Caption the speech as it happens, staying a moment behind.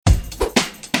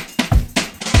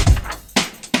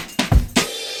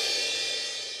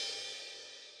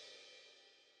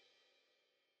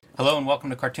Hello and welcome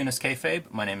to Cartoonist Kayfabe.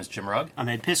 My name is Jim Rugg. I'm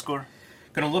Ed Piskor.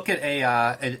 Going to look at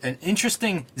an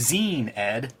interesting zine,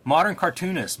 Ed, Modern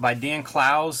Cartoonist by Dan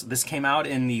Clowes. This came out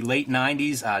in the late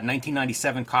 90s,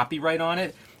 1997 copyright on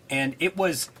it, and it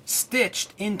was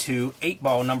stitched into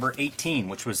 8-Ball number 18,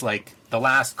 which was like the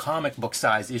last comic book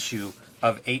size issue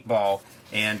of 8-Ball,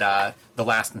 and the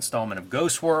last installment of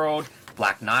Ghost World.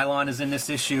 Black Nylon is in this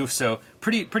issue, so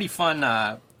pretty fun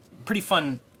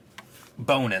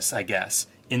bonus, I guess,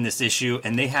 in this issue.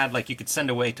 And they had, like, you could send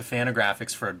away to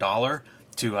Fantagraphics for $1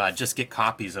 to just get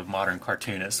copies of Modern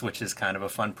Cartoonist, which is kind of a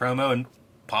fun promo, and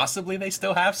possibly they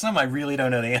still have some. I really don't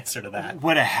know the answer to that.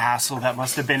 What a hassle that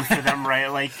must have been for them, right?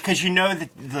 Like, because you know that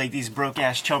like these broke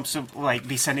ass chumps would like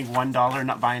be sending $1,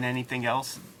 not buying anything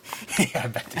else. Yeah, I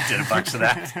bet they did a bunch of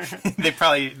that. they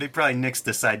probably nixed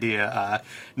this idea.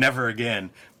 Never again.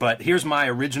 But here's my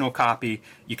original copy.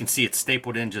 You can see it's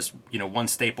stapled in, just one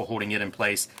staple holding it in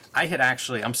place.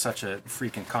 I'm such a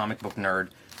freaking comic book nerd.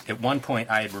 At one point,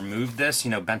 I had removed this,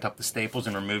 bent up the staples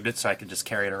and removed it so I could just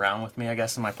carry it around with me, I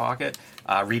guess, in my pocket.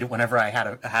 Read it whenever I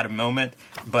had a moment,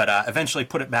 but eventually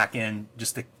put it back in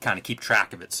just to kind of keep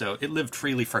track of it. So it lived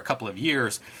freely for a couple of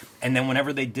years, and then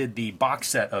whenever they did the box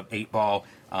set of 8-Ball,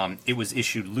 it was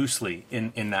issued loosely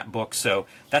in that book. So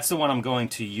that's the one I'm going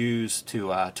to use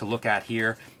to look at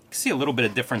here. You can see a little bit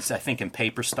of difference, I think, in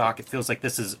paper stock. It feels like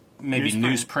this is maybe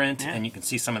newsprint, yeah. And you can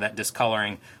see some of that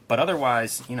discoloring. But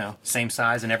otherwise, same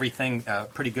size and everything,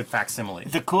 pretty good facsimile.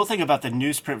 The cool thing about the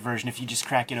newsprint version, if you just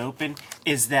crack it open,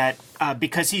 is that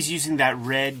because he's using that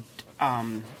red,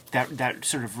 that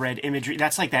sort of red imagery,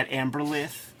 that's like that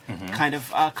amberlith kind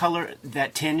of color,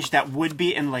 that tinge that would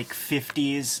be in like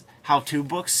 50s how-to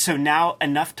books. So now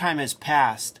enough time has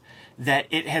passed that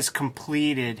it has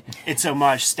completed its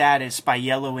homage status by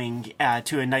yellowing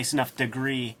to a nice enough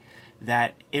degree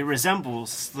that it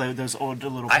resembles those old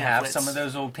little pamphlets. I have some of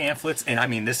those old pamphlets, and I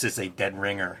mean, this is a dead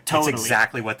ringer. Totally. It's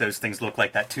exactly what those things look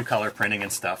like, that two-color printing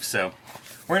and stuff. So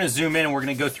we're going to zoom in, and we're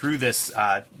going to go through this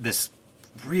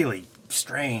really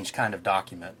strange kind of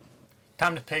document.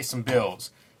 Time to pay some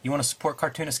bills. You want to support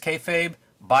Cartoonist Kayfabe?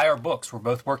 Buy our books. We're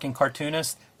both working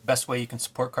cartoonists. The best way you can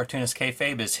support Cartoonist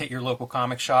Kayfabe is hit your local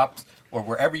comic shops or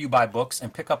wherever you buy books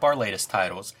and pick up our latest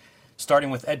titles.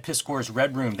 Starting with Ed Piskor's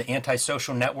Red Room, The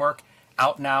Antisocial Network,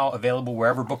 out now, available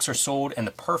wherever books are sold, and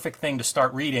the perfect thing to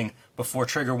start reading before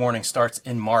Trigger Warning starts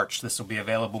in March. This will be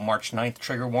available March 9th.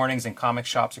 Trigger Warnings in comic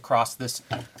shops across the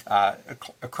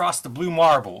Blue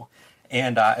Marble.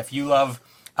 And if you love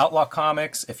Outlaw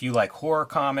comics, if you like horror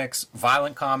comics,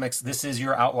 violent comics, this is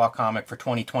your Outlaw comic for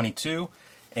 2022.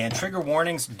 And Trigger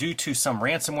Warnings, due to some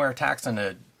ransomware attacks on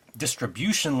a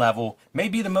distribution level, may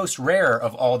be the most rare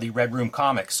of all the Red Room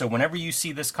comics. So whenever you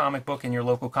see this comic book in your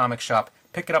local comic shop,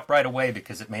 pick it up right away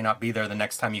because it may not be there the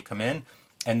next time you come in.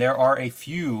 And there are a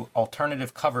few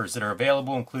alternative covers that are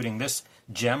available, including this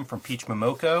gem from Peach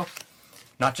Momoko.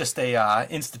 Not just a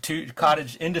Institute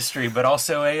Cottage Industry, but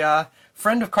also a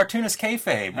friend of Cartoonist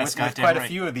Kayfabe with quite a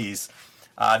few of these.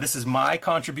 This is my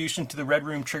contribution to the Red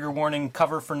Room Trigger Warning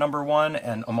cover for number 1,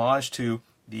 and homage to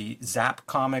the Zap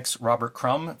Comics Robert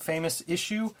Crumb famous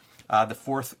issue. The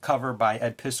 4th cover by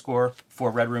Ed Piskor for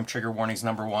Red Room Trigger Warnings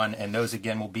number 1, and those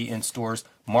again will be in stores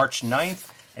March 9th,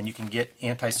 and you can get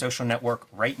Antisocial Network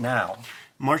right now.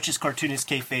 March is Cartoonist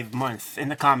Kayfabe month in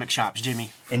the comic shops,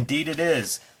 Jimmy. Indeed it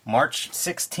is. March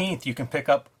 16th, you can pick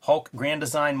up Hulk Grand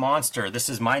Design Monster. This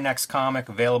is my next comic,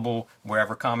 available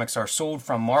wherever comics are sold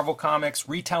from Marvel Comics,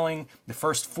 retelling the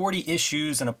first 40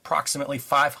 issues and approximately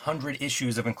 500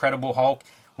 issues of Incredible Hulk.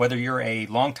 Whether you're a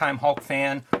longtime Hulk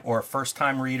fan or a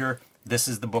first-time reader, this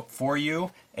is the book for you.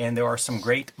 And there are some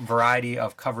great variety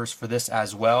of covers for this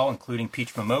as well, including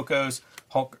Peach Momoko's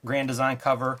Hulk Grand Design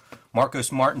cover,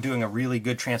 Marcos Martin doing a really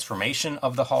good transformation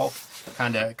of the Hulk.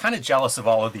 Kind of jealous of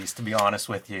all of these, to be honest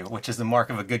with you, which is the mark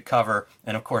of a good cover.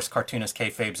 And of course, Cartoonist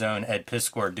Kayfabe's own Ed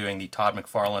Piskor doing the Todd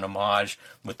McFarlane homage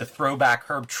with the throwback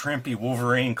Herb Trimpe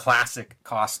Wolverine classic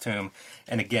costume.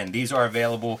 And again, these are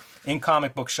available in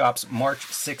comic book shops March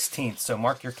 16th. So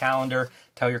mark your calendar,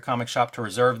 tell your comic shop to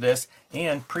reserve this,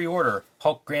 and pre-order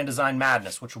Hulk Grand Design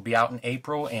Madness, which will be out in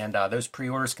April. And those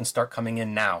pre-orders can start coming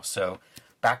in now. So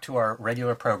back to our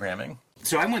regular programming.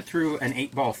 So I went through an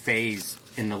 8-Ball phase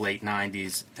in the late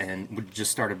 90s and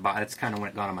just started buying. That's kind of when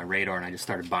it got on my radar, and I just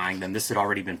started buying them. This had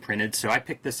already been printed, so I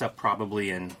picked this up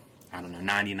probably in,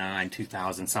 99,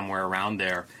 2000, somewhere around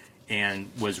there,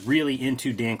 and was really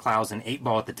into Dan Clowes and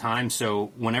 8-Ball at the time.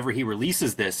 So whenever he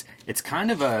releases this, it's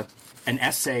kind of an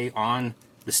essay on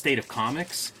the state of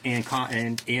comics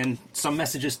and some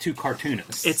messages to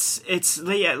cartoonists. It's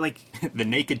like the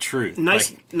naked truth.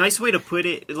 Nice way to put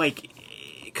it. Like,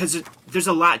 because there's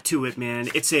a lot to it, man.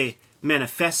 It's a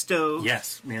manifesto.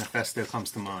 Yes, manifesto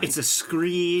comes to mind. It's a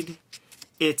screed.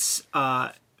 It's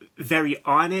very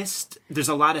honest. There's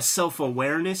a lot of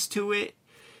self-awareness to it.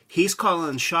 He's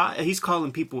calling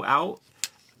people out.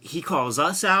 He calls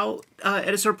us out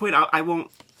at a certain point. I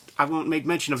won't make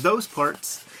mention of those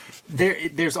parts.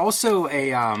 There's also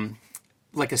a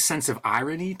like a sense of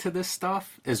irony to this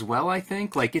stuff as well. I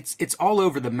think like it's all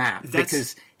over the map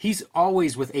because he's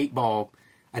always with 8-Ball.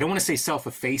 I don't want to say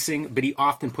self-effacing, but he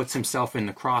often puts himself in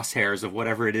the crosshairs of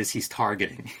whatever it is he's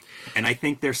targeting. And I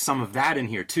think there's some of that in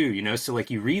here too, you know? So like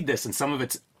you read this and some of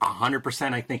it's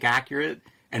 100% I think accurate,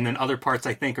 and then other parts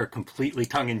I think are completely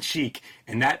tongue-in-cheek.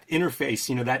 And that interface,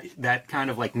 you know, that kind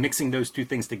of like mixing those two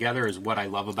things together is what I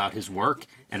love about his work,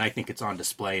 and I think it's on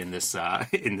display in this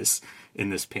in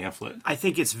this pamphlet. I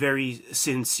think it's very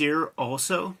sincere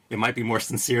also. It might be more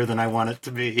sincere than I want it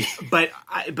to be. But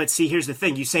see, here's the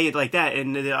thing. You say it like that,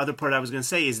 and the other part I was going to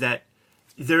say is that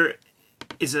there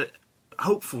is a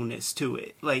hopefulness to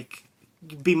it. Like,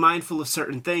 be mindful of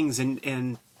certain things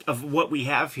and of what we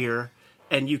have here,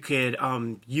 and you could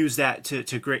use that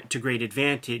to great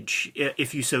advantage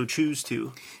if you so choose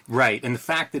to. Right, and the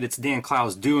fact that it's Dan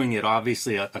Clowes doing it,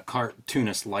 obviously a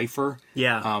cartoonist lifer,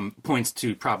 points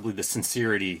to probably the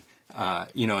sincerity,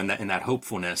 you know, in that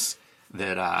hopefulness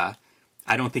that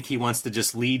I don't think he wants to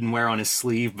just lead and wear on his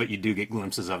sleeve, but you do get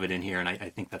glimpses of it in here, and I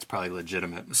think that's probably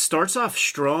legitimate. Starts off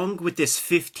strong with this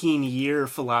 15-year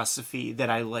philosophy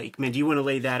that I like. Man, do you want to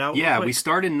lay that out? Yeah, we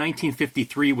started in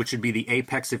 1953, which would be the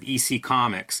apex of EC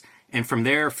Comics. And from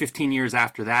there, 15 years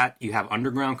after that, you have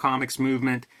Underground Comics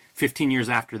movement. 15 years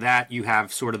after that, you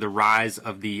have sort of the rise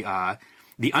of the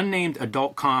unnamed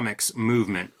adult comics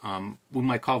movement. We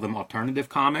might call them alternative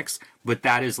comics, but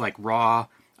that is like Raw,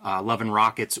 Love and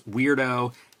Rockets,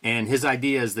 Weirdo, and his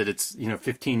idea is that it's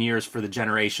 15 years for the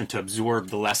generation to absorb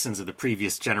the lessons of the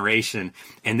previous generation,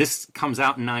 and this comes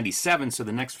out in 97, so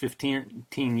the next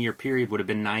 15-year period would have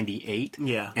been 98.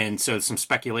 Yeah. And so some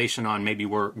speculation on maybe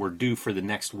we're due for the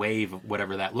next wave of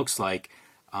whatever that looks like,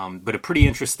 but a pretty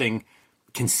interesting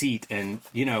conceit, and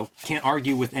can't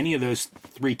argue with any of those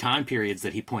three time periods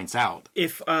that he points out.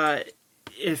 If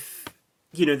this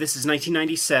is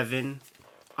 1997.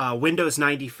 Windows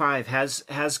 95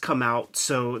 has come out,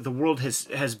 so the world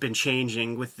has been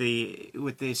changing with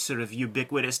the sort of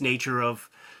ubiquitous nature of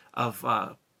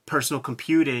personal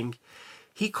computing.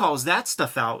 He calls that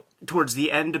stuff out towards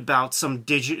the end about some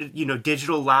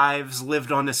digital lives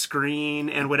lived on a screen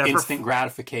and whatever instant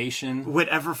gratification,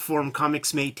 whatever form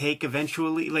comics may take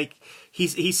eventually. Like he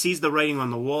sees the writing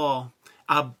on the wall,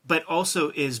 but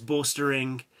also is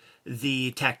bolstering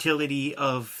the tactility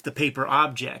of the paper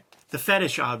object. The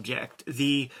fetish object,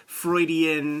 the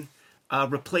Freudian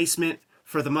replacement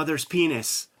for the mother's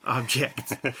penis object.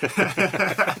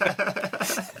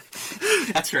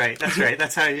 That's right.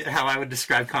 That's how I would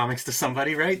describe comics to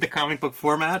somebody, right? The comic book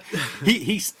format.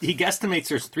 He guesstimates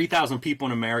there's 3,000 people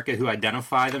in America who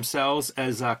identify themselves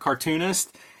as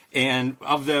cartoonists, and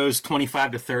of those,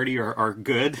 25 to 30 are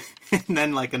good, and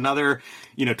then like another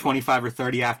 25 or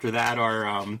 30 after that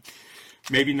are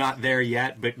maybe not there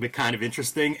yet, but kind of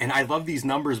interesting. And I love these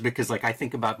numbers because like I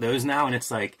think about those now, and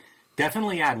it's like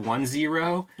definitely add 1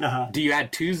 0. Uh-huh. Do you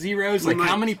add 2 zeros? Like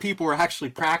how many people are actually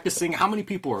practicing? How many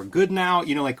people are good now?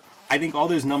 I think all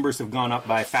those numbers have gone up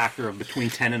by a factor of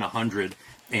between 10 and 100.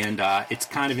 And it's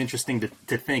kind of interesting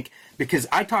to think, because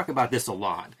I talk about this a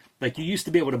lot. Like you used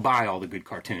to be able to buy all the good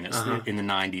cartoonists in the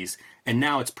 90s, and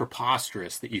now it's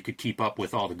preposterous that you could keep up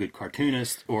with all the good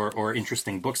cartoonists or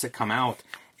interesting books that come out.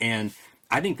 And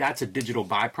I think that's a digital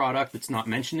byproduct that's not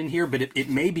mentioned in here, but it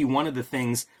may be one of the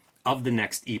things of the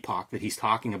next epoch that he's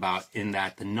talking about, in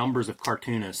that the numbers of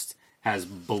cartoonists has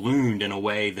ballooned in a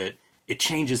way that it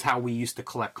changes how we used to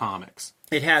collect comics.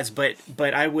 It has, but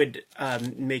I would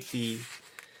make the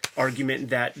argument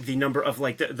that the number of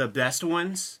like the best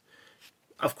ones,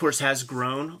 of course, has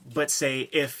grown. But say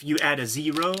if you add a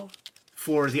 0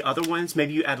 for the other ones,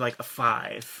 maybe you add like a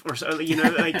 5 or so.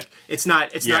 Like it's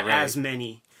not right. As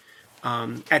many.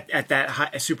 At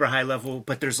that super high level,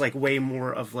 but there's like way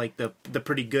more of like the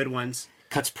pretty good ones.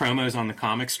 Cuts promos on the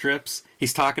comic strips.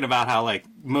 He's talking about how like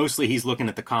mostly he's looking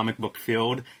at the comic book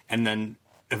field and then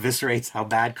eviscerates how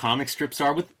bad comic strips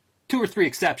are, with 2 or 3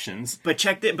 exceptions. But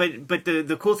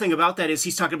the cool thing about that is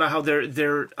he's talking about how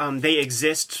they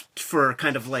exist for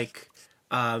kind of like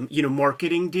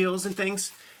marketing deals and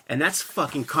things. And that's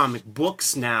fucking comic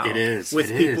books now. It is.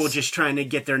 With people just trying to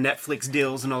get their Netflix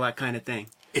deals and all that kind of thing.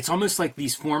 It's almost like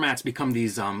these formats become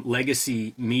these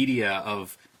legacy media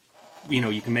of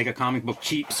you can make a comic book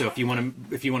cheap. So if you want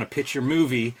to pitch your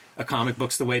movie, a comic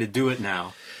book's the way to do it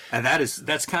now. And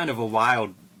that's kind of a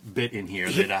wild bit in here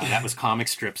that was comic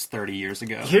strips 30 years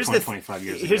ago, 25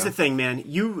 years ago. Here's the thing, man.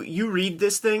 You read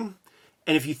this thing,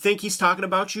 and if you think he's talking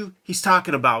about you, he's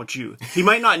talking about you. He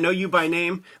might not know you by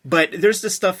name, but there's the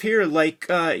stuff here like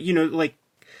like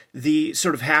the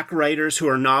sort of hack writers who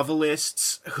are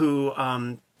novelists who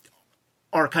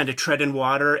are kind of treading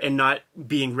water and not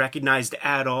being recognized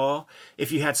at all.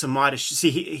 If you had some modest... See,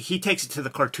 he takes it to the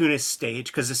cartoonist stage,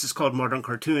 because this is called Modern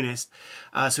Cartoonist.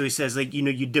 So he says, like,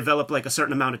 you develop like a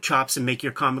certain amount of chops and make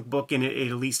your comic book, and it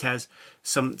at least has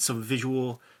some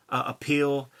visual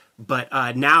appeal.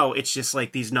 But now it's just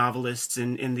like these novelists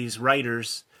and these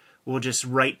writers will just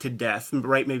write to death,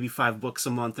 write maybe 5 books a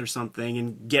month or something,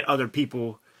 and get other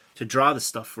people to draw the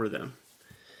stuff for them.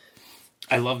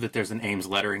 I love that there's an Ames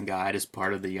lettering guide as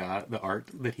part of the art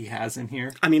that he has in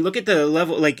here. I mean, look at the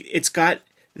level. Like, it's got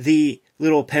the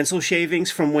little pencil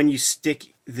shavings from when you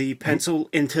stick the pencil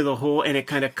into the hole and it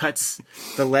kind of cuts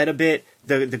the lead a bit.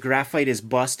 The graphite is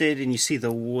busted and you see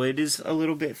the wood is a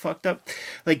little bit fucked up.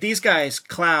 Like, these guys,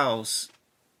 Clowes,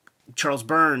 Charles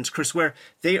Burns, Chris Ware,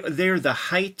 they're the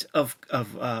height of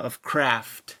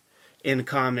craft in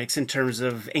comics in terms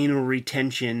of anal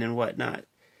retention and whatnot.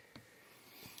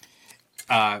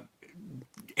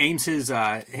 Ames's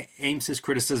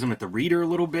criticism at the reader a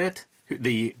little bit,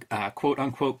 the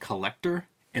quote-unquote collector,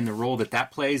 and the role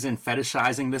that plays in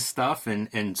fetishizing this stuff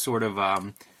and sort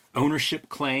of ownership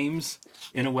claims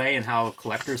in a way, and how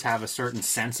collectors have a certain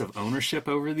sense of ownership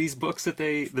over these books that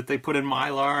they put in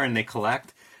Mylar and they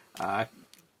collect,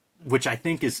 which I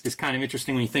think is kind of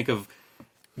interesting when you think of...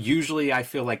 Usually, I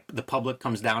feel like the public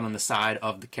comes down on the side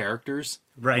of the characters.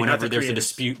 Right. Whenever there's a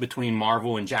dispute between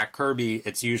Marvel and Jack Kirby,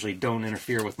 it's usually don't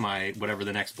interfere with my whatever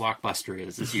the next blockbuster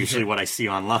is. It's usually what I see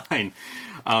online.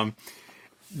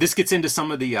 This gets into some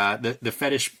of the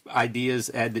fetish ideas,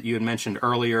 Ed, that you had mentioned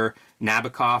earlier.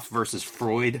 Nabokov versus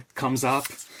Freud comes up.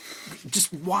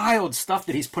 Just wild stuff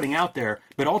that he's putting out there.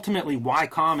 But ultimately, why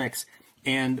comics?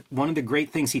 And one of the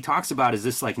great things he talks about is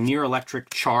this like near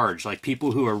electric charge, like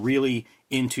people who are really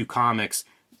into comics.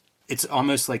 It's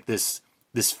almost like this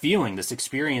feeling, this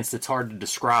experience that's hard to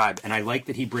describe. And I like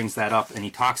that he brings that up, and he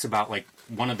talks about like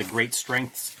one of the great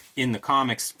strengths in the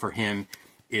comics for him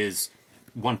is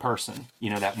one person,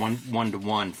 that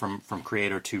one-to-one from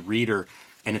creator to reader.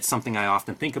 And it's something I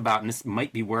often think about, and this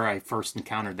might be where I first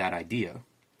encountered that idea.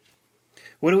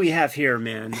 What do we have here,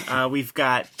 man? We've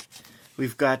got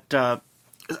a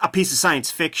piece of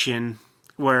science fiction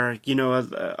where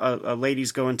a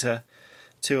lady's going to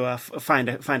find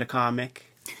a comic.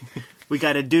 We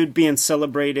got a dude being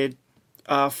celebrated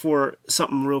for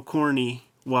something real corny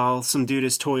while some dude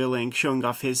is toiling, showing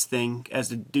off his thing as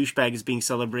the douchebag is being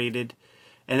celebrated.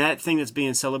 And that thing that's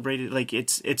being celebrated, like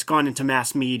it's gone into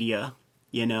mass media,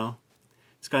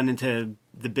 It's gone into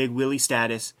the Big Willie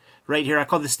status. Right here, I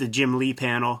call this the Jim Lee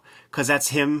panel, because that's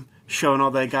him showing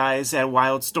all the guys at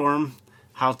Wildstorm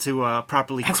how to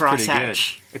properly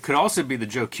crosshatch. It could also be the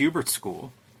Joe Kubert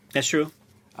school. That's true.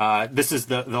 This is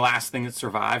the last thing that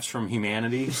survives from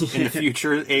humanity. In the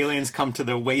future, aliens come to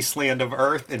the wasteland of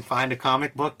Earth and find a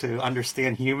comic book to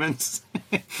understand humans.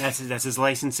 That's his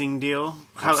licensing deal.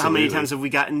 How many times have we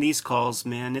gotten these calls,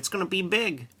 man? It's going to be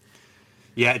big.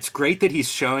 Yeah, it's great that he's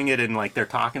showing it and like they're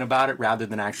talking about it rather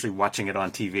than actually watching it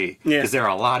on TV. Yeah. Because there are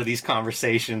a lot of these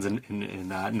conversations and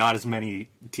not as many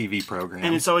TV programs.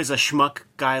 And it's always a schmuck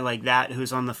guy like that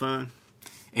who's on the phone.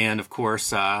 And of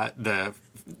course, the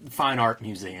Fine Art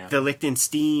Museum. The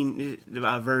Lichtenstein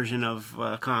version of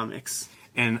comics.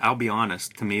 And I'll be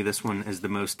honest, to me, this one is the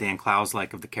most Dan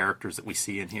Clowes-like of the characters that we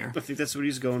see in here. I think that's what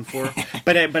he's going for.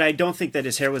 but I don't think that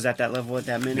his hair was at that level at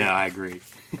that minute. No, I agree.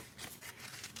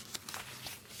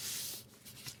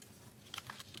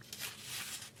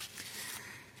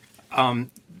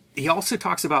 He also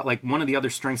talks about, like, one of the other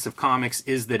strengths of comics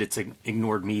is that it's an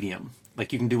ignored medium.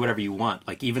 Like, you can do whatever you want.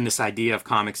 Like, even this idea of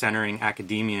comics entering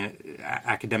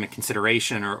academic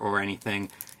consideration or anything,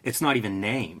 it's not even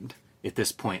named at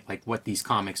this point, like what these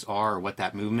comics are or what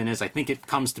that movement is. I think it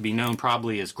comes to be known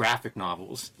probably as graphic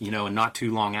novels, and not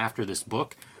too long after this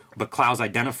book. But Clowes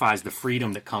identifies the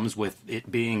freedom that comes with it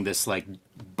being this, like,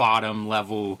 bottom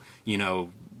level,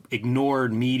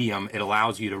 ignored medium. It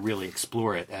allows you to really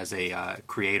explore it as a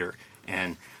creator.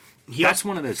 And that's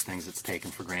one of those things that's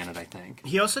taken for granted, I think.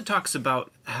 He also talks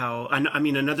about how,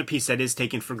 another piece that is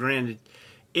taken for granted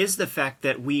is the fact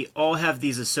that we all have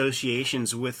these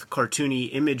associations with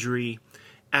cartoony imagery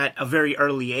at a very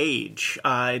early age,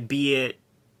 be it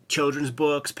children's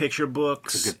books, picture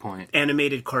books, That's a good point.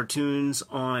 Animated cartoons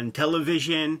on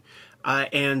television.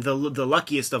 and the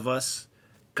luckiest of us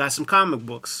got some comic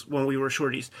books when we were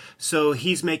shorties. So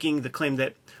he's making the claim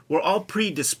that we're all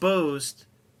predisposed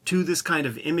to this kind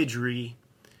of imagery,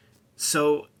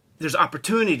 so there's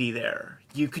opportunity there.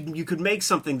 You could make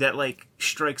something that like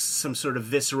strikes some sort of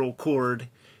visceral chord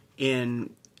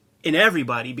in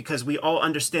everybody because we all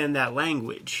understand that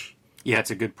language. Yeah,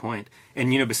 it's a good point. And,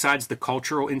 besides the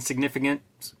cultural insignificance,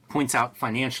 points out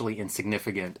financially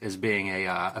insignificant as being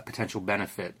a potential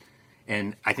benefit.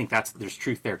 And I think there's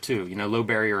truth there, too. Low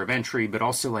barrier of entry, but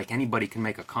also, like, anybody can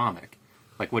make a comic.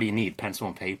 Like, what do you need? Pencil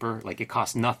and paper? Like, it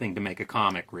costs nothing to make a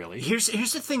comic, really. Here's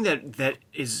the thing that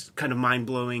is kind of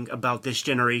mind-blowing about this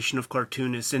generation of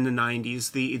cartoonists in the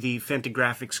 90s, the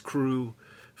Fantagraphics crew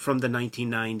from the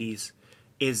 1990s,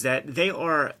 is that they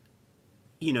are,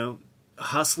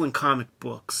 hustling comic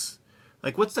books.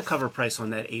 Like, what's the cover price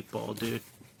on that 8-ball, dude?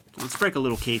 Let's break a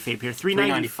little kayfabe here.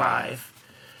 $3.95.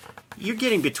 You're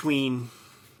getting between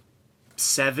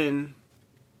 7-10%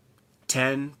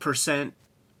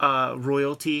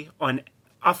 royalty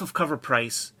off of cover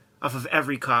price, off of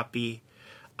every copy.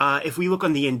 If we look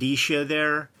on the indicia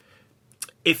there,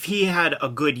 if he had a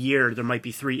good year, there might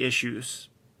be 3 issues.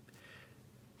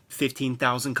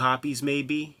 15,000 copies,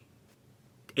 maybe.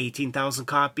 18,000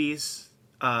 copies.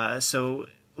 So,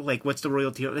 like, what's the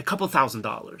royalty? A couple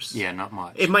 $1,000s. Yeah, not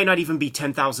much. It might not even be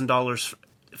 $10,000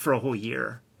 for a whole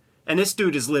year. And this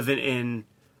dude is living in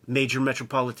major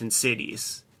metropolitan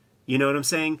cities. You know what I'm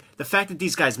saying? The fact that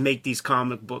these guys make these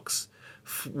comic books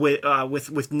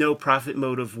with no profit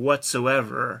motive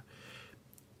whatsoever,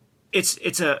 it's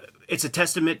a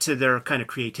testament to their kind of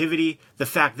creativity. The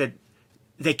fact that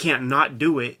they can't not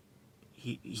do it,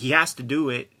 he has to do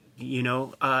it.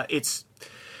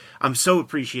 I'm so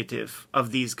appreciative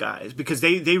of these guys because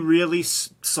they really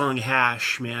sung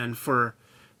hash, man, for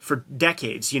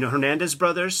decades. Hernandez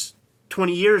Brothers,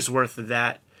 20 years worth of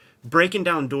that, breaking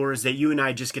down doors that you and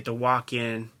I just get to walk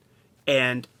in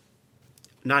and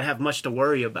not have much to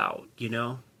worry about,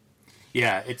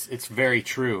 Yeah, it's very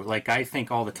true. Like, I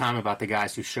think all the time about the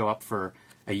guys who show up for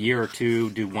a year or two,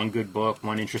 do one good book,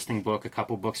 one interesting book, a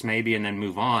couple books maybe, and then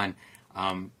move on.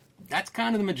 That's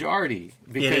kind of the majority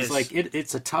because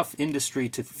it's a tough industry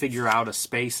to figure out a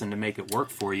space and to make it work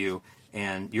for you.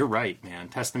 And you're right, man.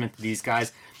 Testament to these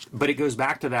guys. But it goes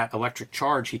back to that electric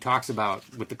charge he talks about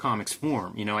with the comics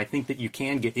form. I think that you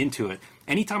can get into it.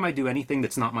 Anytime I do anything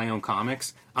that's not my own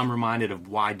comics, I'm reminded of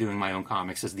why doing my own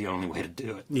comics is the only way to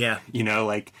do it. Yeah.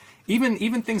 Like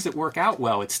even things that work out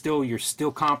well, you're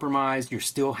still compromised. You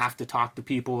still have to talk to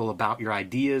people about your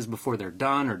ideas before they're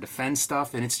done or defend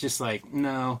stuff. And it's just like,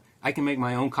 no, I can make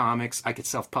my own comics. I could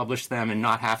self-publish them and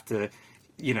not have to,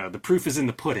 the proof is in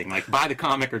the pudding. Like, buy the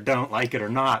comic or don't like it or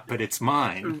not, but it's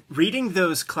mine. Reading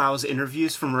those Klaus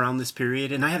interviews from around this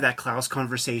period, and I have that Klaus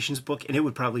Conversations book, and it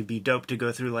would probably be dope to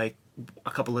go through, like, a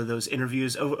couple of those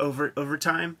interviews over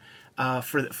time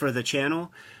for the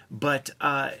channel. But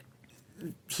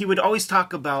he would always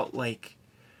talk about, like,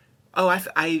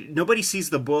 I nobody sees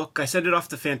the book. I send it off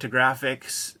to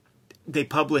Fantagraphics. They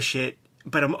publish it.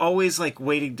 But I'm always, like,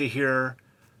 waiting to hear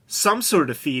some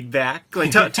sort of feedback,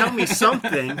 like tell me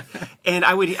something, and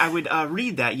I would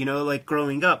read that, like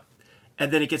growing up, and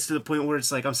then it gets to the point where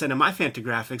it's like I'm sending my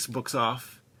Fantagraphics books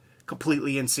off,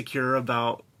 completely insecure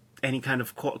about any kind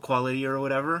of quality or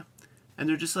whatever, and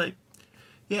they're just like,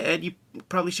 yeah, Ed, you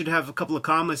probably should have a couple of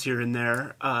commas here and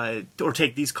there, or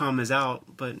take these commas out,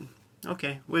 but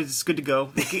okay, well, it's good to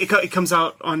go. It comes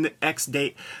out on the X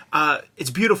date. It's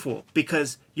beautiful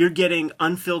because you're getting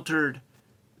unfiltered,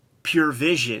 pure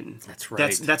vision. That's right.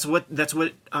 That's what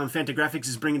Fantagraphics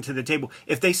is bringing to the table.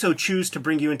 If they so choose to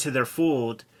bring you into their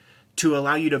fold to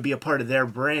allow you to be a part of their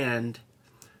brand,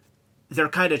 they're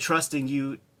kind of trusting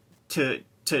you to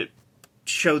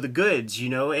show the goods,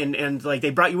 and like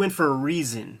they brought you in for a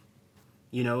reason,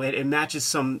 it matches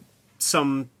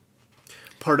some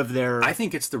part of their. I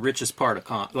think it's the richest part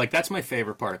of like that's my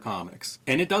favorite part of comics,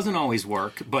 and it doesn't always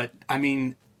work, but I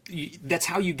mean. That's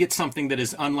how you get something that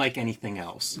is unlike anything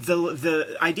else.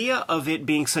 The idea of it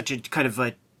being such a kind of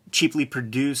a cheaply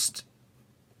produced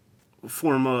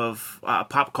form of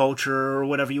pop culture or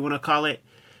whatever you want to call it,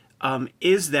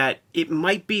 is that it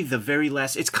might be the very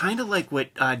last. It's kind of like what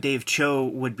Dave Cho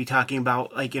would be talking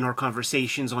about, like in our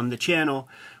conversations on the channel,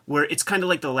 where it's kind of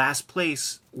like the last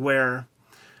place where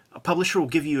a publisher will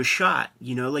give you a shot.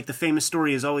 Like the famous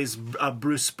story is always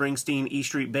Bruce Springsteen, E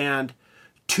Street Band.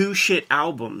 2 shit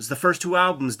albums. The first 2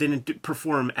 albums didn't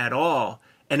perform at all,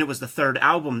 and it was the 3rd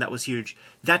album that was huge.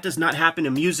 That does not happen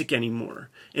in music anymore.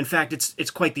 In fact,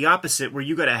 it's quite the opposite, where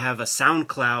you got to have a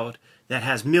SoundCloud that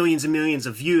has millions and millions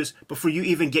of views before you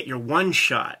even get your one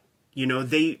shot.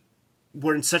 They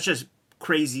we're in such a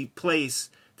crazy place,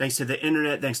 thanks to the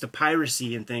internet, thanks to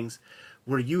piracy and things,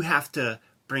 where you have to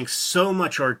bring so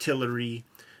much artillery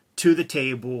to the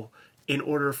table in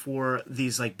order for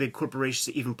these like big corporations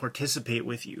to even participate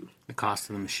with you. The cost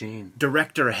of the machine.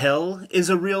 Director hell is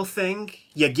a real thing.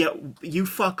 You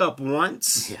fuck up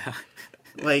once. Yeah.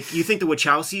 Like, you think the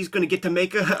Wachowski's going to get to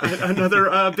make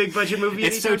another big budget movie?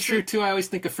 It's so true, too. I always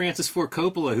think of Francis Ford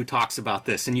Coppola, who talks about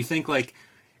this. And you think, like,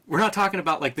 we're not talking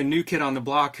about, like, the new kid on the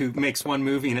block who makes one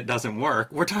movie and it doesn't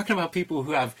work. We're talking about people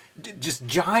who have just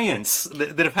giants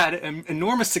that have had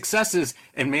enormous successes.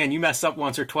 And, man, you mess up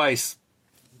once or twice,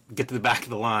 get to the back of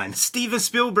the line. Steven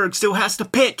Spielberg still has to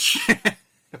pitch.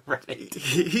 Right.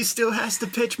 He still has to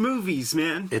pitch movies,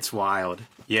 man. It's wild.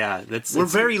 Yeah. We're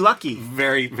very lucky.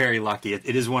 Very, very lucky.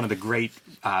 It is one of the great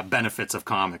benefits of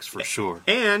comics, for sure.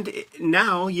 And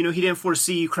now, he didn't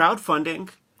foresee crowdfunding.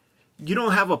 You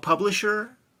don't have a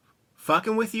publisher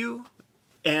fucking with you,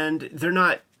 and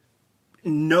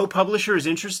no publisher is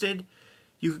interested.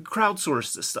 You can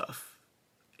crowdsource this stuff.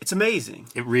 It's amazing.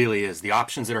 It really is. The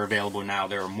options that are available now,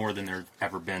 there are more than there have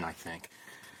ever been, I think.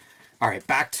 All right,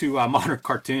 back to Modern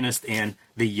Cartoonist and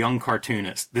the Young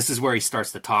Cartoonist. This is where he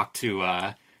starts to talking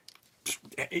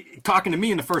to me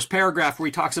in the first paragraph, where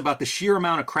he talks about the sheer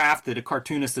amount of craft that a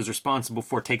cartoonist is responsible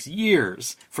for takes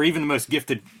years for even the most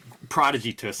gifted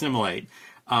prodigy to assimilate.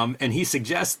 And he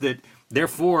suggests that,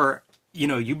 therefore,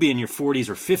 you be in your 40s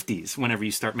or 50s whenever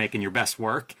you start making your best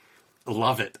work.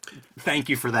 Love it. Thank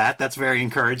you for that. That's very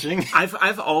encouraging.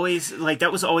 I've always,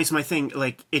 that was always my thing.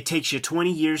 It takes you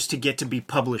 20 years to get to be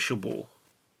publishable.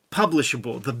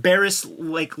 The barest,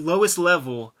 lowest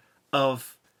level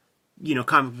of,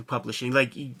 comic book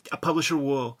publishing. A publisher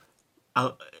will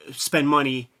spend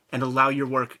money and allow your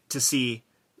work to see,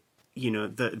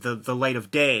 the light of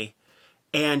day.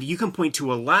 And you can point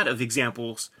to a lot of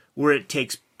examples where it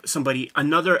takes somebody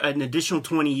an additional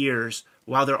 20 years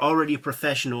while they're already a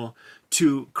professional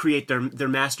to create their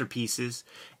masterpieces.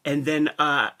 And then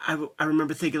I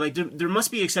remember thinking, there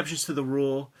must be exceptions to the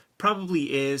rule.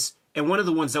 Probably is. And one of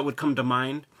the ones that would come to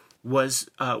mind was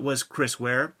Chris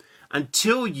Ware.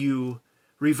 Until you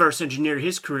reverse engineer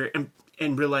his career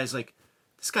and realize,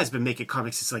 this guy's been making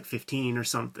comics since 15 or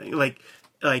something.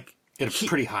 At a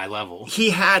pretty high level.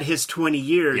 He had his 20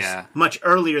 years much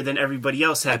earlier than everybody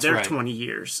else had their 20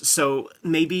 years. So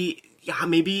maybe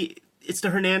it's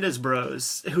the Hernandez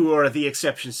bros who are the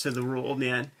exceptions to the rule,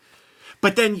 man.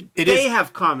 But then they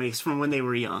have comics from when they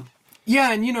were young.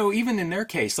 Yeah, and even in their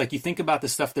case, you think about the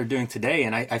stuff they're doing today,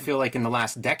 and I feel like in the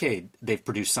last decade, they've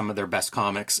produced some of their best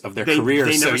comics of their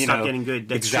careers. They never stopped getting good.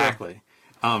 That's exactly.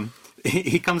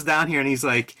 He comes down here and he's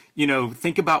like,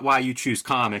 think about why you choose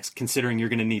comics, considering you're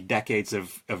going to need decades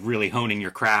of really honing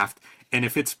your craft. And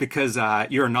if it's because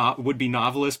you're a would-be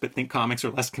novelist but think comics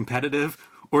are less competitive,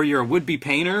 or you're a would-be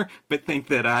painter but think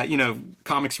that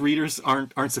comics readers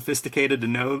aren't sophisticated to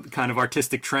know kind of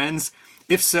artistic trends,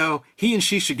 if so, he and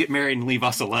she should get married and leave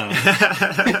us alone.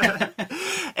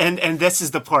 And this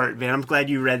is the part, man. I'm glad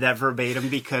you read that verbatim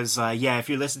because, if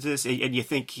you listen to this and you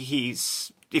think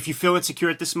if you feel insecure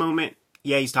at this moment,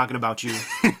 he's talking about you.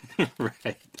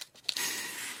 Right.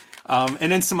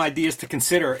 And then some ideas to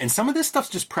consider. And some of this stuff's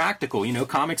just practical.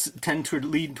 Comics tend to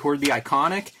lead toward the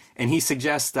iconic. And he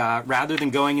suggests rather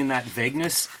than going in that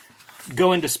vagueness,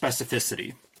 go into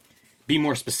specificity. Be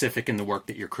more specific in the work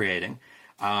that you're creating.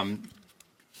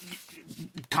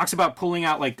 Talks about pulling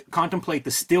out, contemplate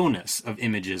the stillness of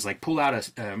images, pull out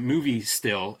a movie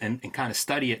still and kind of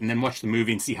study it and then watch the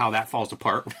movie and see how that falls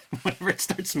apart whenever it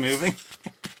starts moving.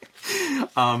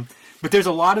 But there's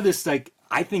a lot of this,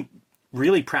 I think,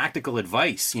 really practical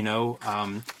advice,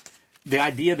 the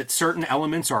idea that certain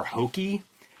elements are hokey.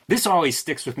 This always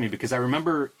sticks with me because I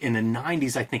remember in the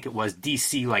 90s, I think it was,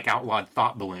 DC outlawed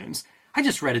thought balloons. I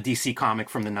just read a DC comic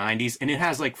from the 90s, and it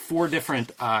has 4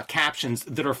 different captions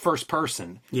that are first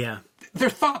person. Yeah. They're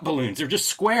thought balloons. They're just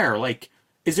square.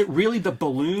 Is it really the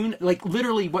balloon?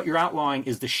 Literally what you're outlawing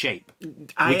is the shape.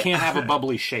 We can't have a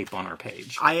bubbly shape on our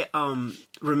page. I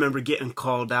remember getting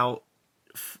called out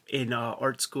in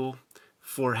art school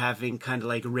for having kind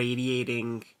of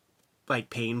radiating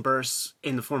pain bursts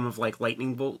in the form of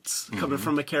lightning bolts coming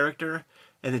from a character.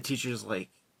 And the teacher's we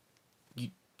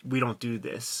don't do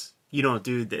this. You don't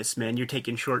do this, man. You're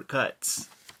taking shortcuts,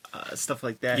 stuff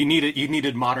like that. You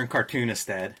needed Modern Cartoonist,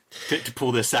 Ed, to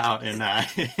pull this out and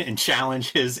and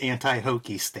challenge his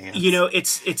anti-hokey stance.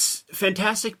 It's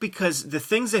fantastic because the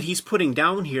things that he's putting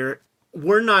down here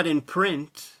were not in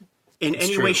print in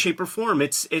any way, shape, or form.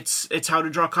 It's how to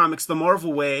draw comics the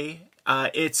Marvel way.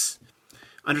 It's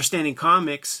understanding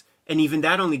comics, and even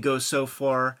that only goes so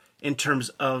far in terms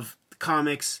of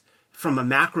comics from a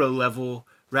macro level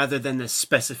rather than the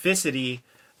specificity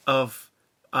of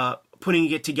putting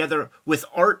it together with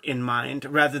art in mind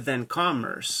rather than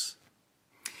commerce.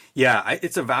 Yeah,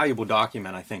 it's a valuable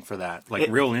document, I think, for that. Like,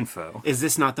 real info. Is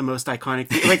this not the most iconic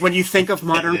thing? Like, when you think of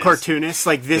modern cartoonists,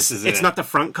 like this is it's not the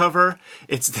front cover.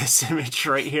 It's this image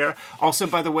right here. Also,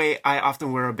 by the way, I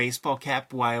often wear a baseball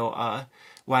cap while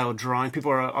drawing.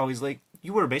 People are always like,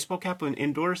 you wear a baseball cap when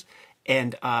indoors?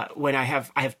 And when I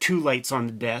have 2 lights on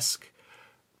the desk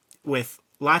with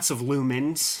lots of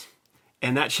lumens,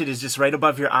 and that shit is just right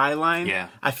above your eye line. Yeah.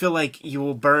 I feel like you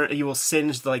will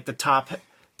singe like the top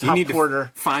You need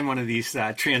quarter. to find one of these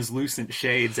translucent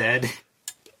shades, Ed.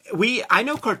 I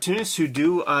know cartoonists who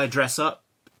do dress up,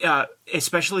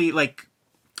 especially like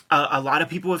a lot of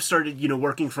people have started,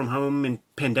 working from home in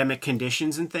pandemic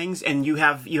conditions and things. And you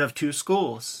have 2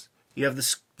 schools. You have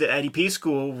the Eddie P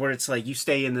school where it's like you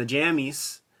stay in the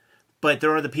jammies, but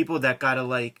there are the people that gotta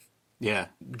like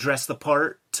dress the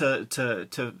part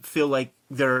to feel like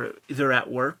they're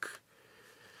at work.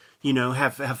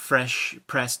 Have fresh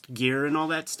pressed gear and all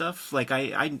that stuff. Like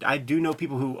I do know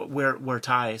people who wear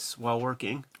ties while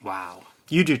working. Wow.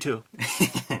 You do too.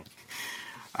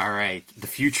 All right. The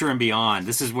future and beyond.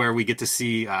 This is where we get to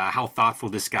see how thoughtful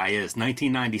this guy is.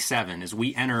 1997, as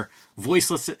we enter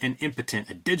voiceless and impotent,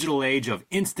 a digital age of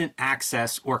instant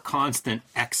access or constant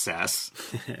excess.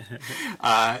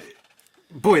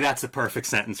 Boy, that's the perfect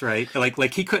sentence, right?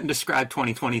 Like he couldn't describe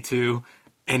 2022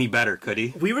 any better, could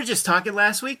he? We were just talking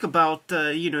last week about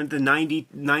the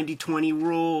 90-20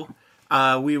 rule.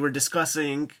 We were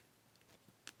discussing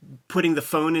putting the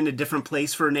phone in a different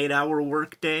place for an 8-hour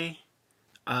work day.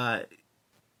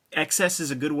 Excess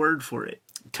is a good word for it.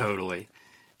 Totally.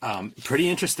 Pretty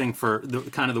interesting for the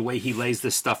kind of the way he lays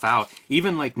this stuff out.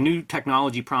 Even like new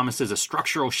technology promises a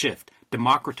structural shift.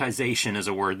 Democratization is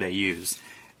a word they use.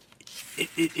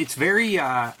 It's very,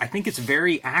 I think it's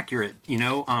very accurate,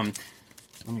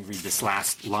 Let me read this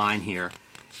last line here.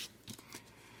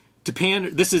 To pander,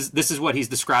 this is what he's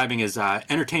describing as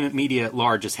entertainment media at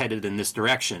large is headed in this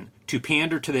direction. To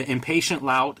pander to the impatient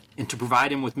lout and to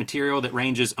provide him with material that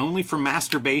ranges only from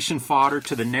masturbation fodder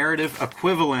to the narrative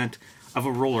equivalent of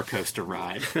a roller coaster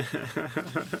ride.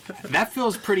 That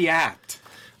feels pretty apt.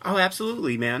 Oh,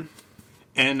 absolutely, man.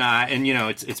 And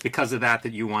it's because of that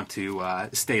you want to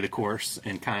stay the course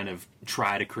and kind of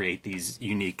try to create these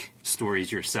unique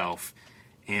stories yourself.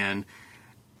 And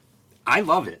I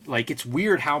love it. Like, it's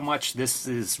weird how much this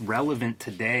is relevant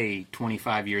today,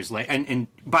 25 years later. And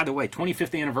by the way,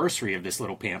 25th anniversary of this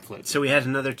little pamphlet. So we had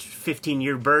another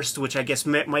 15-year burst, which I guess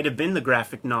might have been the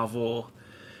graphic novel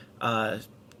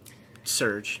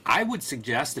surge. I would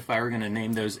suggest, if I were going to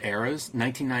name those eras,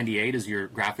 1998 is your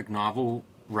graphic novel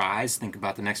rise. Think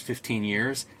about the next 15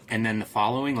 years. And then the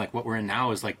following, like what we're in now,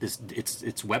 is like this.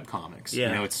 It's web comics.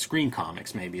 Yeah. It's screen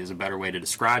comics. Maybe is a better way to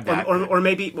describe that. Or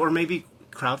maybe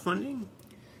crowdfunding.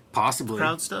 Possibly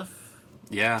crowd stuff.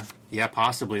 Yeah,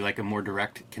 possibly like a more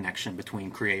direct connection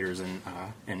between creators and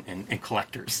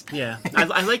collectors. Yeah,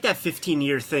 I like that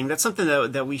 15-year thing. That's something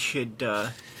that we should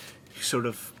sort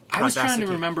of. I was trying to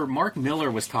remember. Mark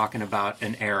Miller was talking about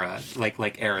an era,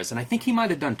 like eras, and I think he might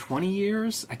have done 20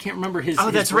 years. I can't remember his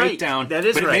breakdown. Right. That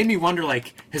is but right. It made me wonder,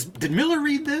 like, did Miller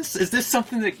read this? Is this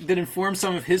something that informs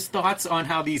some of his thoughts on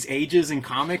how these ages in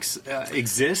comics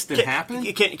exist and happen?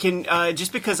 Can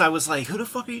just because I was like, who the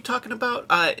fuck are you talking about?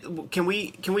 Can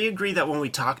we agree that when we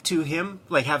talk to him,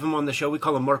 like have him on the show, we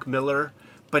call him Mark Miller?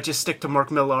 But just stick to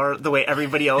Mark Millar the way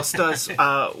everybody else does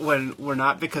when we're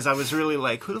not, because I was really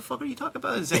like, who the fuck are you talking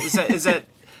about? Is that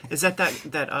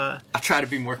I'll try to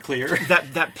be more clear.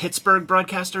 that Pittsburgh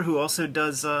broadcaster who also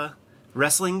does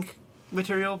wrestling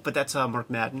material, but that's Mark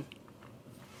Madden.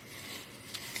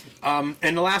 And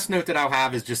the last note that I'll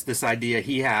have is just this idea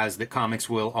he has that comics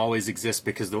will always exist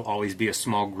because there'll always be a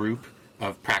small group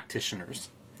of practitioners.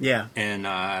 Yeah. And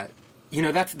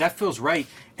that feels right.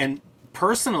 And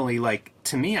personally, like,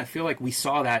 to me, I feel like we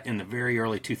saw that in the very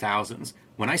early 2000s.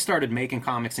 When I started making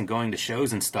comics and going to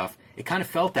shows and stuff, it kind of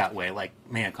felt that way. Like,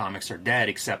 man, comics are dead,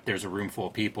 except there's a room full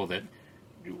of people that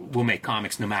will make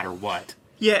comics no matter what.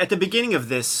 Yeah, at the beginning of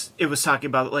this, it was talking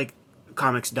about, like,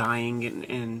 comics dying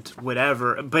and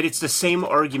whatever. But it's the same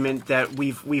argument that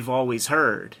we've always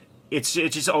heard. It's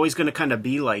just always going to kind of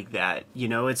be like that.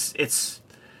 It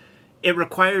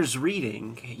requires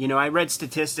reading. I read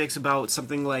statistics about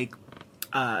something like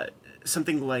 9%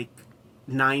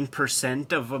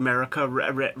 of America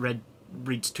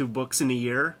reads 2 books in a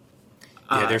year.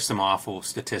 Yeah, there's some awful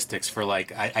statistics for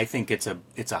I think it's a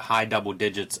high double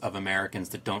digits of Americans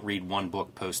that don't read 1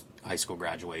 book post high school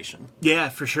graduation. Yeah,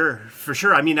 for sure.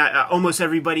 I mean, almost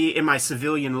everybody in my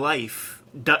civilian life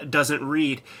doesn't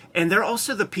read. And they're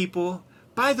also the people,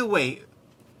 by the way,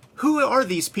 who are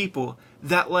these people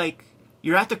that, like,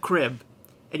 you're at the crib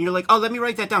and you're like, oh, let me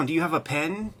write that down. Do you have a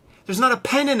pen? There's not a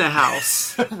pen in the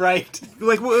house. Right.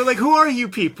 Like, who are you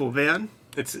people, man?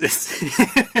 It's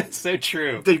it's so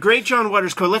true. The great John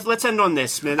Waters quote. Let's end on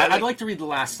this, man. I'd like to read the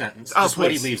last sentence. Oh, Just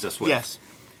what he please. leaves us with. Yes.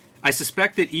 I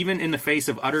suspect that even in the face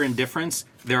of utter indifference,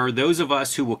 there are those of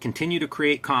us who will continue to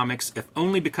create comics, if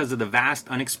only because of the vast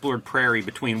unexplored prairie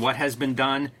between what has been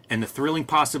done and the thrilling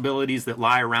possibilities that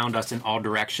lie around us in all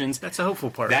directions. That's a hopeful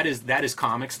part. That is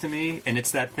comics to me, and it's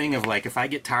that thing of, like, if I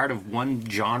get tired of one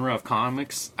genre of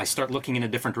comics, I start looking in a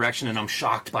different direction, and I'm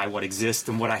shocked by what exists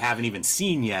and what I haven't even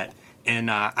seen yet.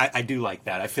 And I do like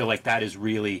that. I feel like that is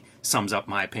really sums up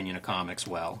my opinion of comics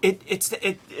well.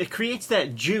 It creates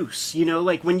that juice, you know,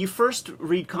 like when you first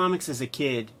read comics as a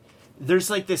kid,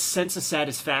 there's like this sense of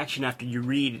satisfaction after you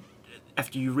read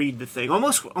the thing.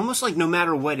 Almost like no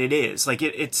matter what it is, like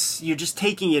it's you're just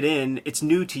taking it in, it's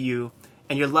new to you,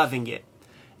 and you're loving it.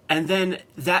 And then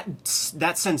that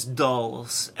sense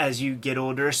dulls as you get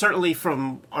older. Certainly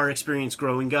from our experience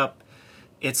growing up,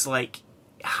 it's like,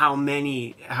 how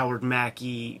many Howard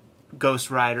Mackie Ghost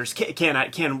Riders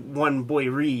can one boy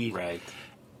read? Right.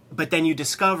 But then you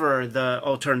discover the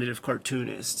alternative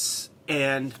cartoonists,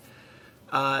 and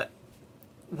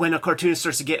when a cartoonist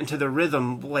starts to get into the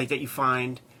rhythm like that, you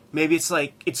find maybe it's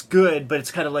like it's good, but it's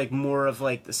kind of like more of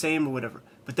like the same or whatever.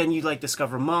 But then you like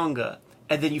discover manga,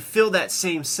 and then you feel that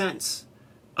same sense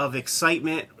of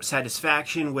excitement,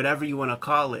 satisfaction, whatever you want to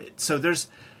call it. So there's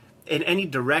in any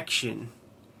direction,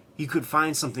 you could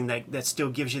find something that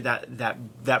still gives you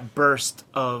that burst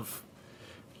of,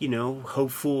 you know,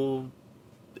 hope.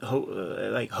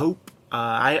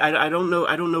 I don't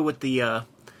know what the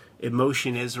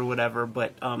emotion is or whatever,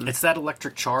 but it's that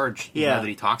electric charge, you Yeah. know, that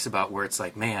he talks about, where it's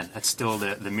like, man, that's still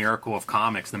the miracle of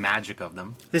comics, the magic of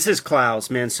them. This is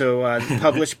Clouds, man. So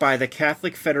published by the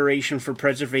Catholic Federation for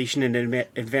Preservation and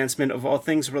Advancement of All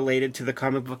Things Related to the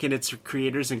Comic Book and Its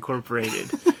Creators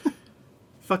Incorporated.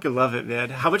 Fucking love it, man.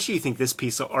 How much do you think this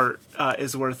piece of art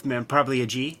is worth, man? Probably a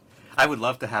G? I would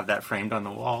love to have that framed on the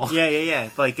wall. Yeah.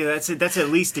 Like, that's at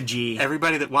least a G.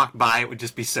 Everybody that walked by it would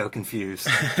just be so confused.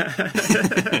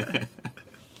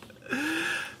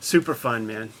 Super fun,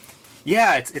 man.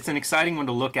 Yeah, it's an exciting one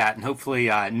to look at, and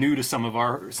hopefully new to some of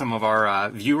our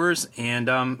viewers, and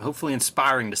hopefully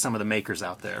inspiring to some of the makers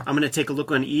out there. I'm going to take a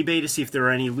look on eBay to see if there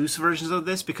are any loose versions of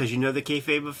this, because you know the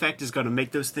kayfabe effect is going to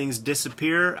make those things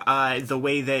disappear. The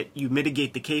way that you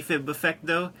mitigate the kayfabe effect,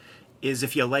 though, is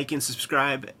if you like and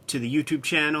subscribe to the YouTube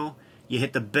channel, you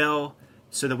hit the bell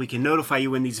so that we can notify you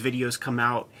when these videos come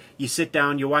out. You sit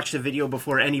down, you watch the video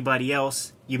before anybody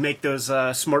else. You make those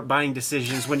smart buying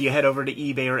decisions when you head over to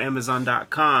eBay or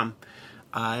Amazon.com.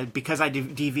 Because I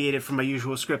deviated from my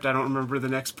usual script, I don't remember the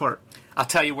next part. I'll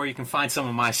tell you where you can find some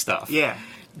of my stuff. Yeah.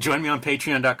 Join me on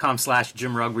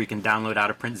patreon.com/JimRugg, where you can download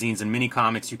out-of-print zines and mini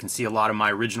comics. You can see a lot of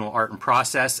my original art and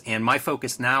process. And my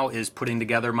focus now is putting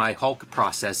together my Hulk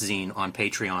process zine on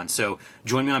Patreon. So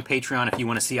join me on Patreon if you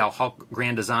want to see how Hulk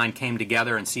Grand Design came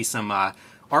together and see some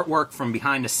artwork from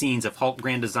behind the scenes of Hulk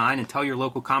Grand Design. And tell your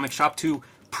local comic shop to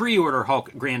pre-order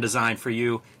Hulk Grand Design for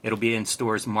you. It'll be in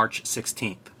stores March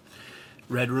 16th.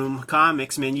 Red Room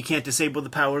Comics, man. You can't disable the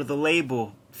power of the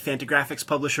label. Fantagraphics,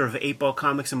 publisher of 8-Ball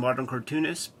Comics and Modern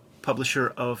Cartoonists,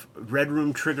 publisher of Red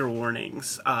Room Trigger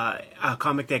Warnings, a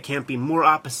comic that can't be more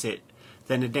opposite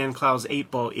than the Dan Clowes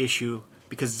 8-Ball issue,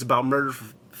 because it's about murder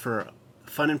for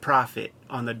fun and profit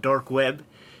on the dark web.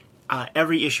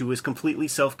 Every issue is completely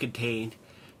self-contained.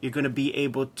 You're going to be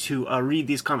able to read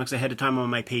these comics ahead of time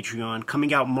on my Patreon.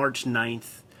 Coming out March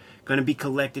 9th. Going to be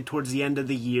collected towards the end of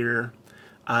the year.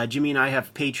 Jimmy and I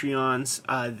have Patreons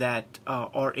that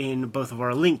are in both of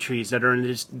our link trees that are in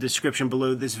the description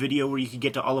below this video, where you can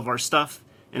get to all of our stuff.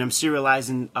 And I'm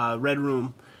serializing Red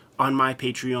Room on my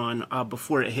Patreon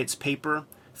before it hits paper.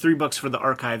 $3 for the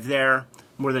archive there.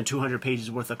 More than 200 pages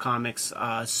worth of comics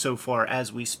so far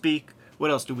as we speak.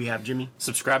 What else do we have, Jimmy?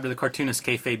 Subscribe to the Cartoonist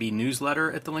Kayfabe newsletter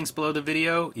at the links below the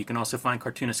video. You can also find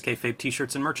Cartoonist Kayfabe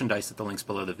t-shirts and merchandise at the links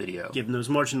below the video. Give them those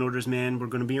marching orders, man. We're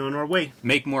going to be on our way.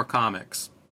 Make more comics.